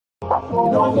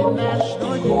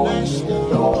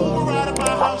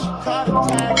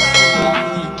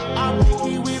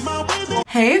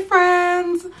Hey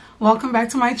friends! Welcome back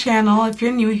to my channel. If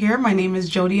you're new here, my name is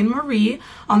Jody and Marie.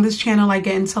 On this channel I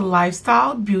get into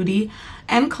lifestyle, beauty,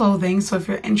 and clothing. So if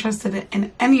you're interested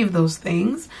in any of those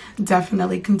things,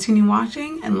 definitely continue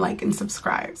watching and like and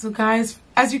subscribe. So guys,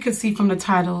 as you can see from the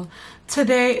title,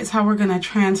 today is how we're gonna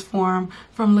transform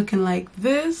from looking like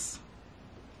this,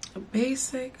 a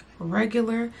basic,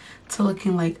 regular, to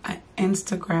looking like an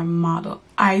Instagram model,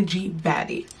 IG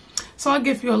baddie. So I'll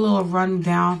give you a little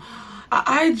rundown. A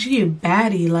IG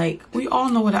baddie, like, we all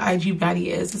know what an IG baddie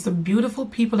is. It's the beautiful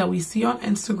people that we see on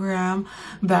Instagram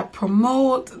that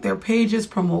promote their pages,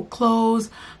 promote clothes,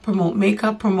 promote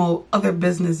makeup, promote other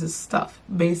businesses stuff,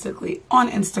 basically, on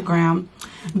Instagram.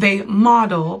 They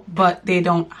model, but they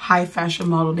don't high fashion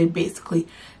model. They basically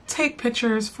take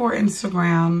pictures for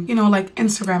Instagram, you know, like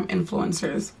Instagram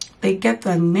influencers. They get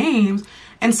the names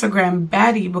Instagram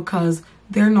baddie because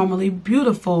they're normally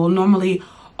beautiful, normally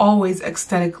always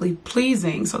aesthetically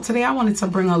pleasing. So today I wanted to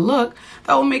bring a look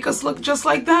that will make us look just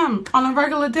like them on a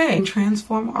regular day and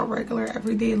transform our regular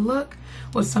everyday look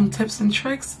with some tips and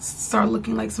tricks. Start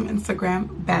looking like some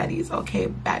Instagram baddies, okay?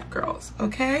 Bad girls,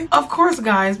 okay? Of course,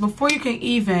 guys, before you can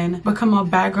even become a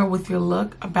bad girl with your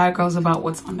look, a bad girl is about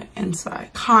what's on the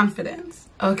inside. Confidence,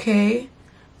 okay?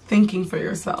 Thinking for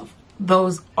yourself.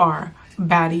 Those are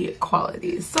baddie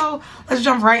qualities. So let's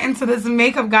jump right into this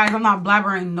makeup, guys. I'm not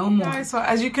blabbering no more. Guys, so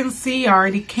as you can see, I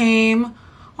already came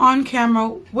on camera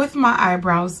with my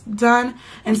eyebrows done.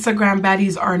 Instagram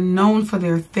baddies are known for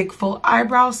their thick, full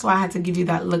eyebrows, so I had to give you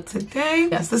that look today.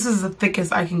 Yes, this is the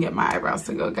thickest I can get my eyebrows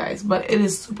to go, guys, but it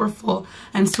is super full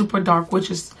and super dark, which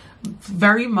is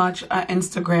very much an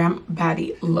Instagram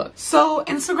baddie look. So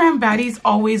Instagram baddies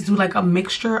always do like a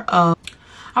mixture of,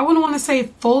 I wouldn't want to say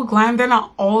full glam. They're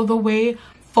not all the way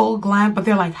full glam, but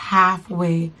they're like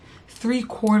halfway,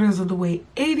 3/4 of the way,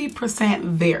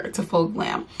 80% there to full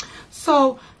glam.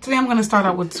 So today I'm going to start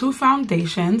out with two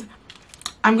foundations.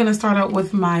 I'm going to start out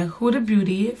with my Huda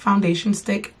Beauty foundation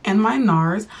stick and my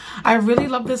NARS. I really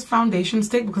love this foundation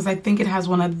stick because I think it has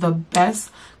one of the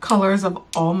best colors of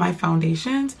all my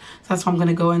foundations. So that's why I'm going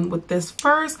to go in with this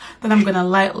first. Then I'm going to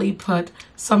lightly put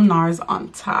some NARS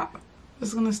on top.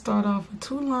 Just gonna start off with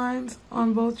 2 lines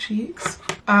on both cheeks.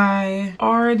 I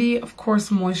already, of course,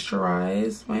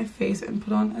 moisturized my face and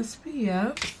put on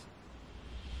SPF.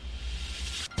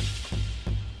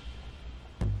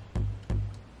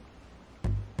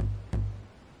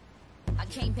 I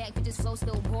came back, but this flow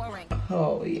still boring.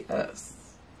 Oh yes.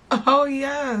 Oh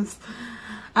yes.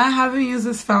 I haven't used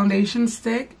this foundation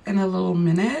stick in a little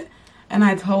minute, and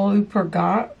I totally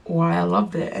forgot why I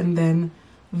loved it. And then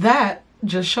that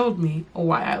just showed me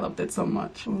why I loved it so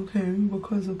much. Okay,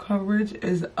 because the coverage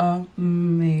is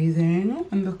amazing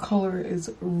and the color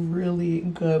is really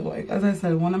good. Like, as I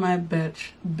said, one of my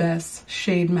best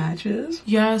shade matches.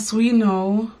 Yes, we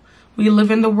know we live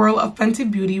in the world of Fenty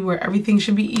Beauty where everything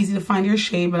should be easy to find your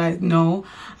shade, but I know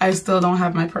I still don't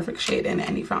have my perfect shade in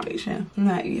any foundation.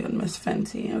 Not even Miss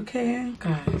Fenty, okay?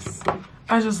 Guys,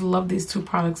 I just love these two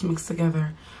products mixed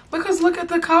together. Because look at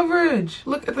the coverage.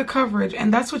 Look at the coverage.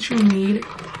 And that's what you need,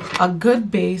 a good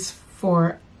base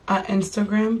for an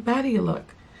Instagram baddie look.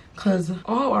 Because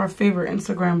all our favorite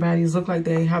Instagram baddies look like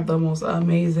they have the most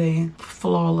amazing,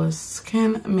 flawless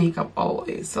skin makeup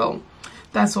always. So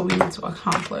that's what we need to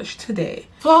accomplish today.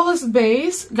 Flawless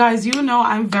base. Guys, you know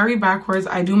I'm very backwards.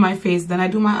 I do my face, then I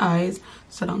do my eyes.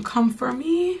 So don't come for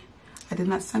me. I did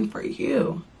not send for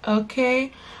you.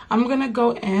 Okay, I'm gonna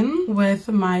go in with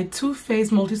my Too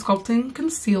Faced Multi-Sculpting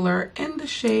Concealer in the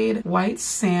shade White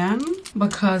Sand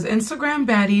because Instagram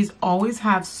baddies always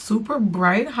have super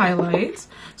bright highlights.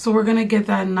 So we're gonna get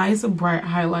that nice bright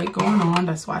highlight going on.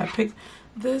 That's why I picked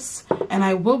this. And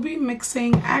I will be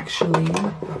mixing actually,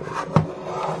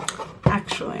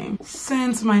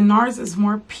 since my NARS is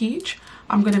more peach,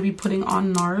 I'm gonna be putting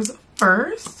on NARS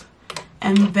first.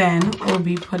 And then we'll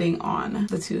be putting on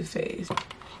the Too Faced.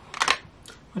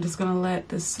 We're just gonna let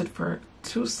this sit for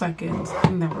 2 seconds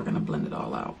and then we're gonna blend it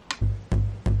all out.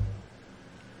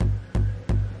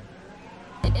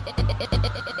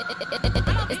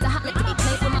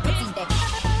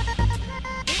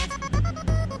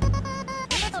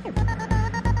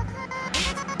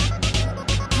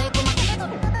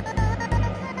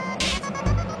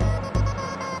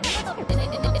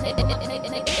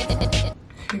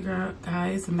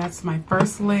 Guys, and that's my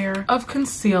first layer of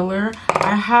concealer.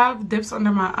 I have dips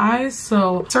under my eyes,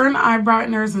 so certain eye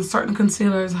brighteners and certain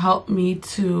concealers help me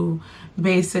to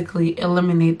basically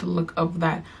eliminate the look of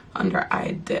that under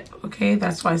eye dip. Okay,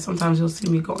 that's why sometimes you'll see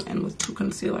me go in with 2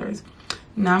 concealers.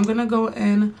 Now I'm gonna go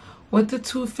in with the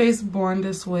Too Faced Born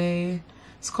This Way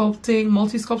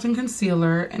multi-sculpting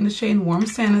concealer in the shade Warm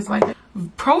Sand. Is like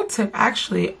pro tip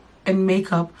actually in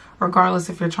makeup, regardless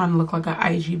if you're trying to look like an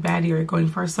IG baddie or you're going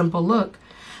for a simple look,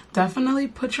 definitely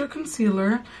put your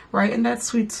concealer right in that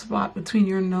sweet spot between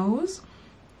your nose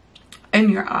and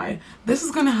your eye. This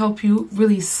is going to help you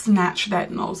really snatch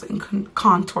that nose and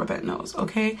contour that nose.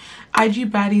 Okay,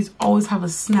 IG baddies always have a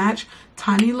snatch,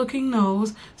 tiny looking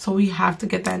nose, so we have to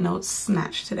get that nose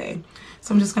snatched today.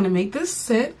 So I'm just going to make this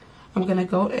sit. I'm going to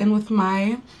go in with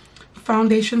my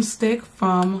foundation stick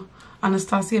from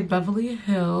Anastasia Beverly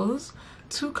Hills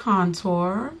to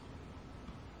contour.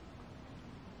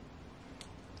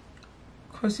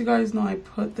 Of course, you guys know I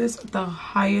put this at the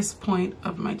highest point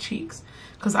of my cheeks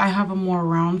because I have a more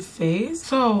round face,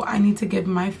 so I need to give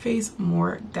my face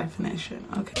more definition.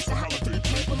 Okay.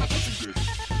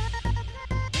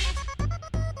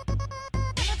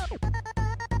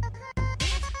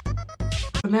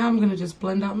 So now I'm gonna just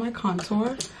blend out my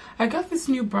contour. I got this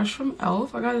new brush from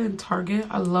e.l.f. I got it in Target.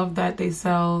 I love that they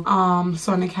sell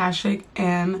Sonia Kashuk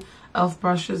and e.l.f.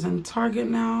 brushes in Target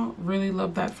now. Really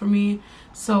love that for me.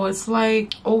 So it's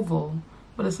like oval,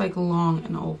 but it's like long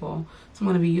and oval. So I'm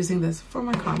going to be using this for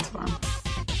my contour.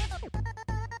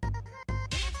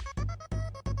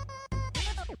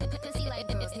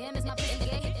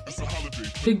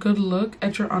 A good look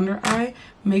at your under eye.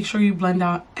 Make sure you blend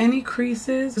out any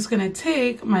creases. Just gonna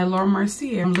take my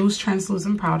Mercier loose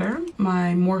translucent powder,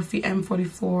 my Morphe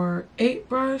M44 8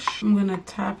 brush. I'm gonna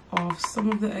tap off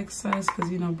some of the excess because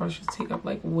you know brushes take up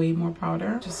like way more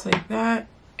powder, just like that.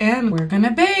 And we're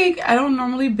gonna bake. I don't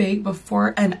normally bake, but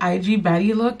for an IG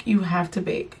baddie look, you have to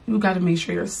bake. You gotta make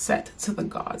sure you're set to the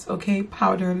gods, okay?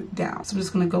 Powdered down. So I'm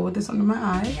just gonna go with this under my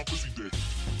eye.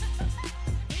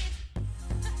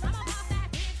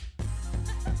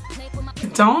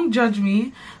 Don't judge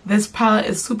me. This palette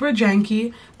is super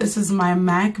janky. This is my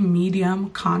MAC medium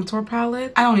contour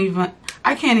palette.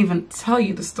 I can't even tell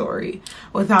you the story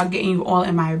without getting you all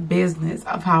in my business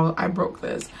of how I broke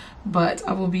this. But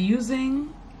I will be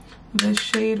using this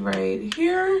shade right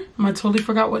here. I totally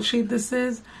forgot what shade this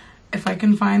is. If I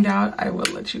can find out, I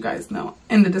will let you guys know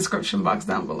in the description box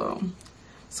down below.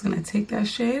 Just gonna take that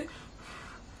shade,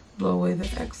 blow away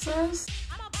the excess.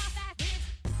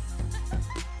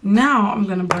 Now I'm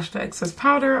gonna brush the excess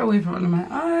powder away from under my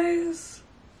eyes.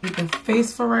 The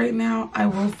face for right now, I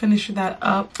will finish that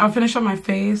up. I'll finish up my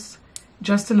face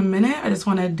just in a minute. I just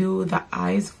want to do the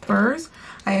eyes first.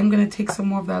 I am gonna take some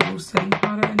more of that loose setting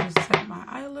powder and just set my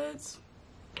eyelids.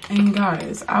 And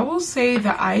guys, I will say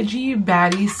the IG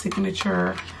baddie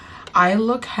signature eye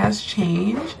look has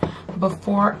changed.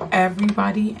 Before,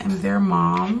 everybody and their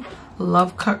mom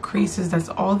love cut creases. That's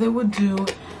all they would do,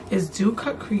 is do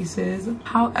cut creases.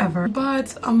 However,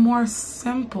 but a more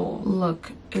simple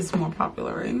look is more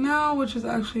popular right now, which is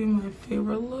actually my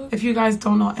favorite look. If you guys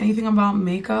don't know anything about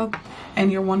makeup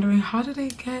and you're wondering how do they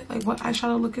get, like, what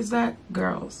eyeshadow look is that,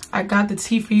 girls, I got the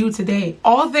tea for you today.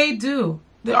 All they do,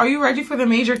 are you ready for the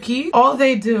major key? All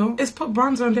they do is put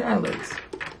bronzer on their eyelids.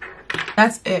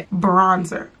 That's it.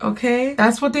 Bronzer, okay?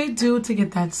 That's what they do to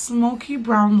get that smoky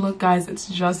brown look, guys. It's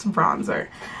just bronzer.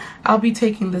 I'll be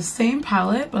taking the same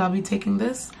palette, but I'll be taking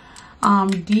this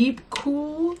deep,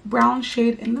 cool brown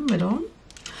shade in the middle.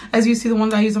 As you see, the one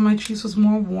that I used on my cheeks was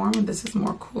more warm, and this is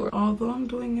more cooler. Although I'm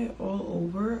doing it all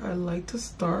over, I like to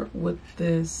start with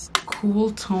this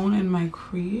cool tone in my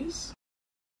crease.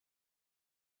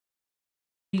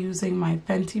 Using my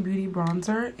Fenty Beauty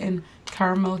bronzer in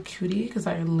Caramel Cutie because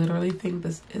I literally think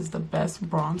this is the best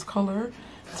bronze color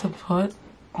to put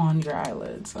on your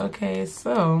eyelids. Okay,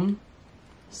 so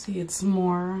see, it's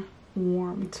more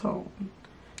warm tone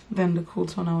than the cool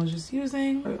tone I was just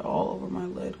using. Right all over my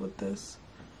lid with this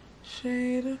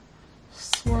shade.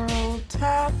 Swirl,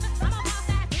 tap.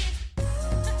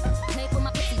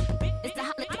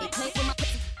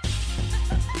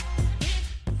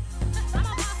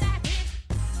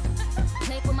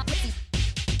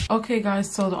 Okay guys,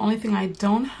 so the only thing I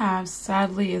don't have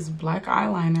sadly is black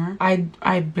eyeliner.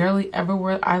 I barely ever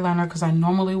wear eyeliner because I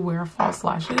normally wear false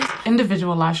lashes,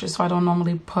 individual lashes, so I don't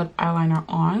normally put eyeliner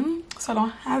on. So I don't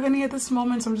have any at this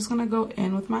moment, so I'm just gonna go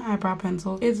in with my eyebrow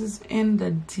pencil. It is in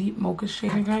the deep mocha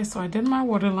shade, guys. So I did my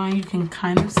waterline, you can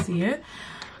kind of see it.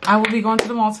 I will be going to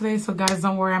the mall today, so guys,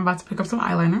 don't worry, I'm about to pick up some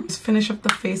eyeliner. Just finish up the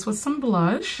face with some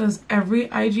blush, because every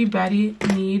IG baddie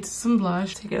needs some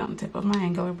blush. Take it on the tip of my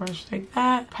angular brush like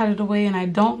that. Pat it away, and I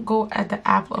don't go at the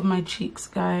apple of my cheeks,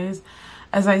 guys.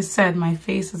 as I said, my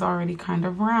face is already kind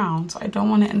of round, so I don't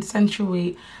want to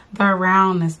accentuate the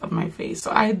roundness of my face.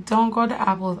 So I don't go to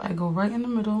apples, I go right in the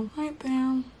middle, right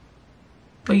there.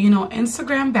 But you know,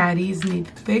 Instagram baddies need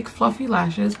thick fluffy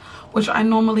lashes, which I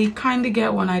normally kind of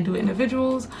get when I do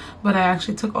individuals, but I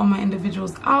actually took all my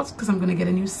individuals out because I'm going to get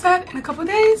a new set in a couple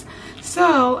days.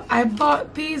 So I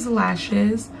bought these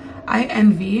lashes. I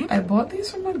envy. I bought these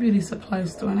from my beauty supply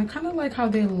store and I kind of like how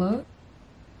they look.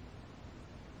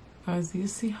 Guys, do you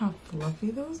see how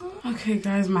fluffy those are? Okay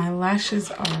guys, my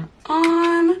lashes are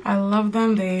on. I love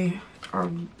them. They are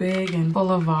big and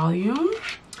full of volume,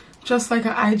 just like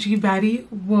an IG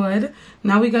baddie would.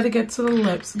 Now we got to get to the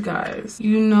lips, guys.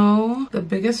 You know, the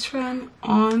biggest trend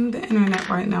on the internet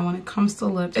right now when it comes to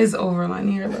lips is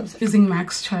overlining your lips. Using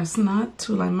MAC's Chestnut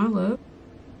to line my lip.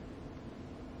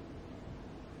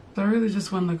 So I really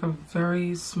just want like a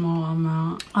very small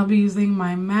amount. I'll be using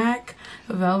my MAC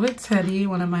Velvet Teddy,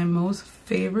 one of my most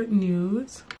favorite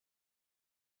nudes.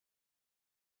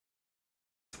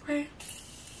 Spray.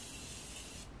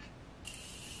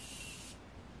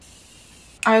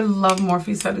 I love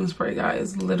Morphe setting spray,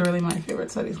 guys. Literally my favorite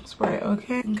setting spray.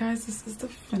 Okay, and guys, this is the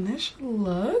finished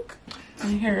look. My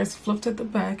hair is flipped at the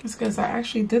back. It's because I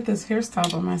actually did this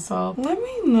hairstyle by myself. Let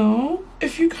me know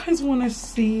if you guys want to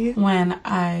see when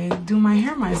I do my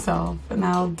hair myself, and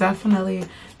I'll definitely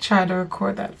try to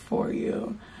record that for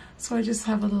you. So I just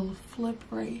have a little flip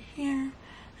right here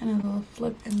and a little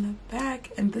flip in the back,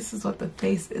 and this is what the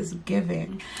face is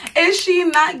giving. Is she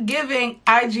not giving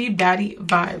IG baddie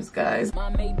vibes, guys? My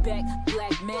Maybach,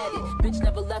 black matted. Bitch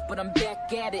never left, but I'm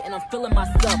back at it, and I'm feeling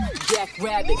myself, Jack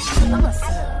Rabbit. I'm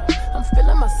myself, I'm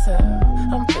feeling myself,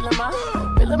 I'm feeling myself,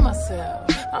 I'm feeling myself,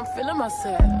 I'm feeling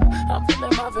myself,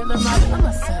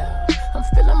 I'm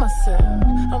feeling myself,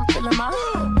 I'm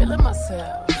feeling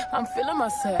myself, I'm feeling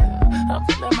myself,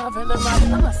 I'm feeling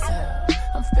myself.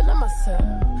 I'm feeling myself.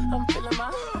 I'm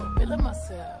feeling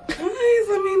myself. Guys,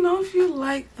 let me know if you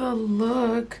like the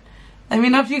look. Let me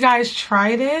know if you guys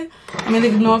tried it. Let me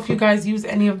know if you guys use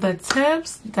any of the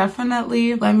tips.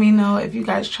 Definitely let me know if you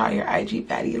guys try your IG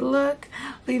baddie look.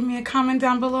 Leave me a comment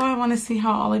down below. I want to see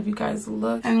how all of you guys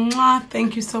look. And mwah,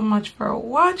 thank you so much for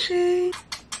watching.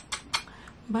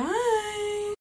 Bye.